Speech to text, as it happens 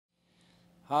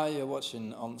Hi, you're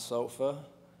watching Ont Sofa.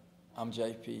 I'm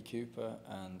JP Cooper,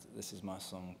 and this is my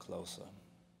song, Closer.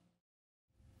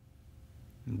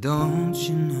 Don't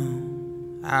you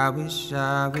know, I wish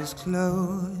I was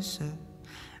closer.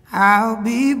 I'll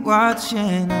be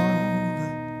watching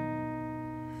over.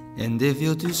 And if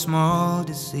you're too small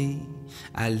to see,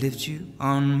 I lift you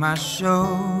on my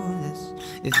shoulders.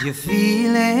 If you're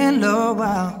feeling low,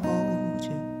 I'll hold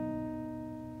you.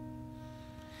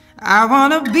 I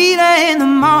wanna be there in the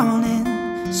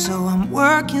morning, so I'm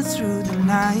working through the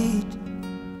night.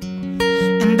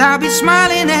 And I'll be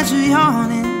smiling as you're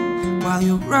yawning, while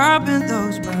you're rubbing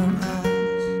those brown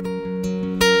eyes.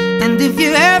 And if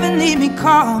you ever need me,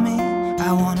 call me.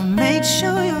 I wanna make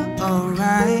sure you're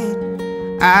alright.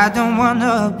 I don't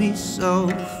wanna be so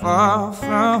far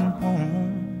from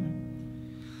home.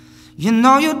 You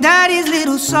know your daddy's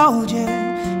little soldier,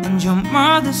 and your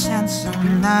mother's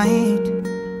handsome knight.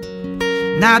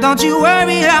 Now don't you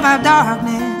worry about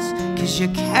darkness, 'cause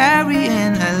you're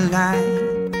carrying a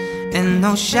light. And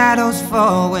no shadows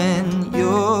fall when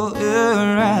you're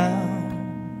around.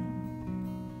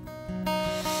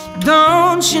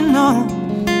 Don't you know,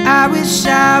 I wish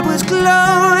I was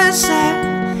closer.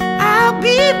 I'll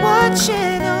be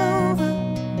watching over.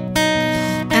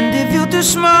 And if you're too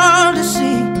small to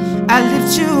see, I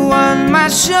lift you on my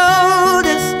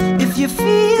shoulders. If you're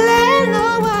feeling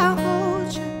low, I'll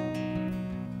hold you.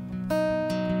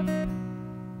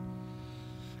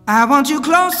 I want you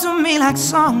close to me like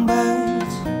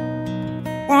songbirds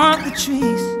want the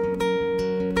trees.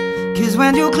 'Cause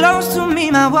when you're close to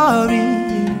me, my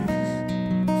worries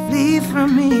flee from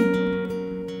me.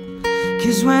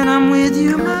 'Cause when I'm with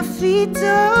you, my feet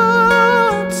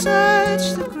don't touch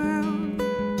the ground.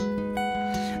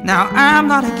 Now I'm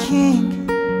not a king,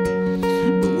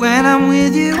 but when I'm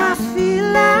with you, I feel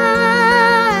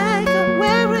like I'm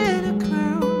wearing a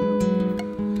crown.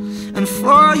 And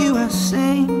for you I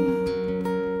sing,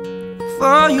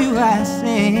 for you I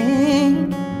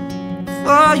sing,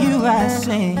 for you I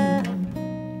sing.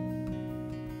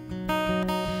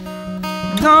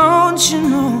 Don't you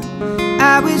know,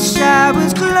 I wish I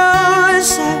was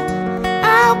closer.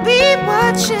 I'll be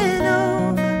watching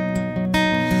over.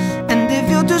 And if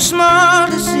you're too small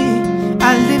to see,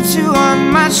 I lift you on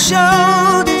my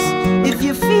shoulders. If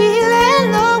you're feeling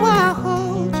low, I'll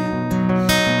hold you.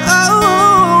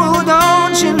 Oh,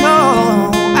 don't you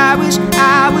know, I wish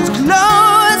I was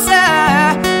closer.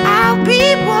 I'll be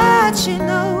watching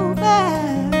over.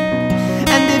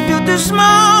 And if you're too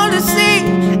small to see,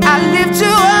 I lift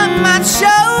you on my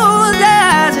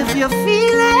shoulders. If you're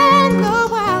feeling low,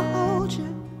 I'll hold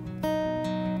you.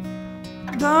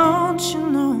 Don't you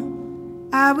know,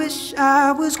 I wish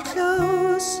I was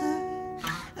closer.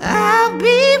 I'll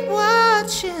be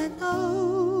watching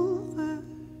over.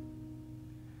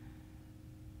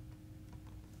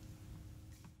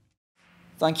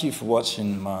 Thank you for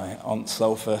watching my Ont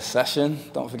Sofa session.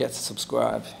 Don't forget to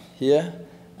subscribe here.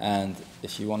 And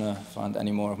if you want to find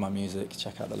any more of my music,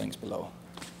 check out the links below.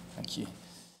 Thank you.